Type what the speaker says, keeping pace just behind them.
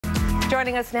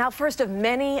Joining us now, first of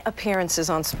many appearances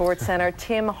on SportsCenter,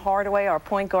 Tim Hardaway, our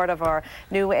point guard of our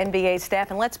new NBA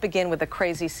staff. And let's begin with the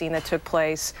crazy scene that took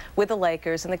place with the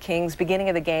Lakers and the Kings, beginning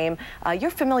of the game.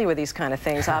 You're familiar with these kind of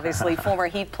things, obviously. Former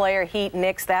Heat player, Heat,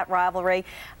 Knicks, that rivalry.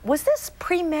 Was this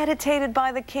premeditated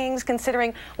by the Kings,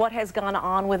 considering what has gone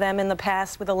on with them in the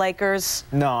past with the Lakers?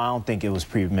 No, I don't think it was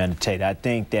premeditated. I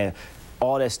think that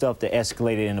all that stuff that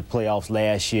escalated in the playoffs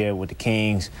last year with the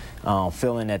Kings,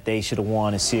 feeling that they should have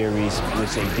won a series,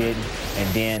 which they didn't, and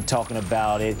then talking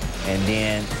about it, and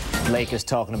then Lakers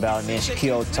talking about it, and then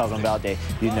Shaquille talking about that,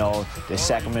 you know, the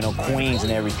Sacramento Queens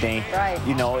and everything. Right.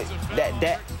 You know, it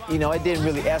didn't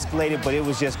really escalate it, but it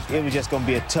was just going to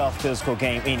be a tough physical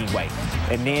game anyway.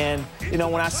 And then, you know,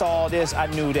 when I saw all this, I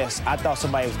knew this. I thought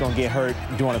somebody was going to get hurt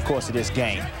during the course of this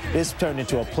game. This turned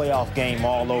into a playoff game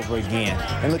all over again.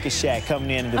 And look at Shaq coming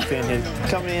in to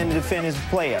defend his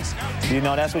players. You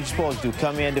know, that's what you're supposed to do.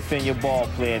 Come in and defend your ball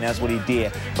player, and that's what he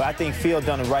did. But I think Phil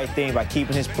done the right thing by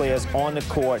keeping his players on the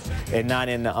court and not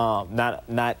in the,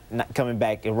 not coming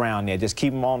back around there. Just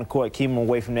keep them on the court, keep them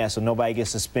away from that, so nobody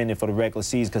gets suspended for the regular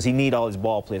season, because he need all his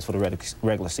ball players for the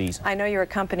regular season. I know you're a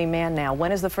company man now.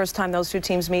 When is the first time those two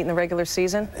teams meet in the regular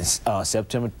season? It's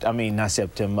December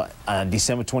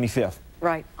 25th.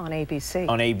 Right, on ABC.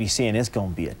 On ABC, and it's going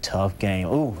to be a tough game.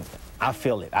 Ooh, I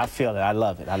feel it. I feel it. I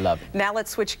love it. I love it. Now let's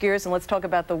switch gears and let's talk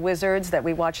about the Wizards, that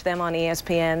we watched them on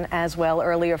ESPN as well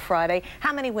earlier Friday.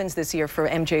 How many wins this year for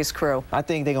MJ's crew? I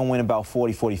think they're going to win about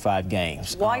 40, 45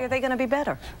 games. Why are they going to be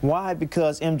better? Why?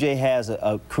 Because MJ has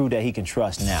a crew that he can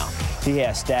trust now. He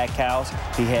has Stackhouse.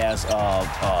 He has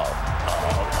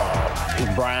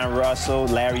Brian Russell,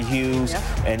 Larry Hughes,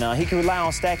 and he can rely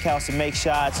on Stackhouse to make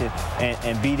shots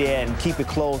and be there and keep it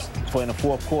close for in the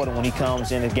fourth quarter when he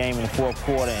comes in the game in the fourth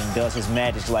quarter and does his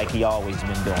magic like he always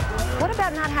been doing. What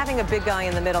about not having a big guy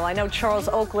in the middle? I know Charles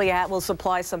Oakley will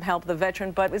supply some help, the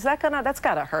veteran, but is that's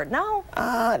got to hurt? No.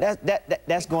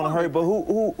 That's going to hurt. But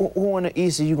who in the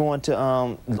East are you going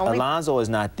to? Alonzo is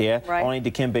not there. Right. Only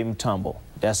Dikembe Mutombo.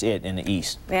 That's it in the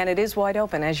East. And it is wide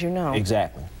open, as you know.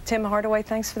 Exactly. Tim Hardaway,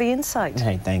 thanks for the insight.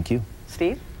 Hey, thank you.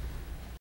 Steve?